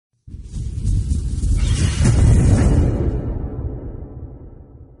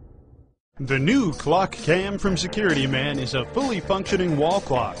The new clock cam from Security Man is a fully functioning wall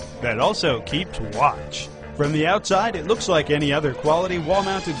clock that also keeps watch. From the outside, it looks like any other quality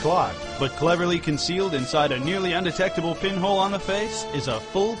wall-mounted clock, but cleverly concealed inside a nearly undetectable pinhole on the face is a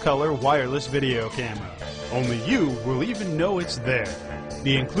full-color wireless video camera. Only you will even know it's there.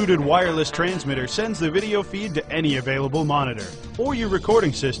 The included wireless transmitter sends the video feed to any available monitor or your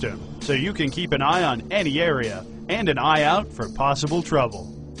recording system, so you can keep an eye on any area and an eye out for possible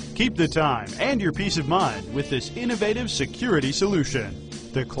trouble. Keep the time and your peace of mind with this innovative security solution.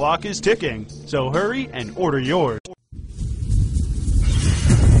 The clock is ticking, so hurry and order yours.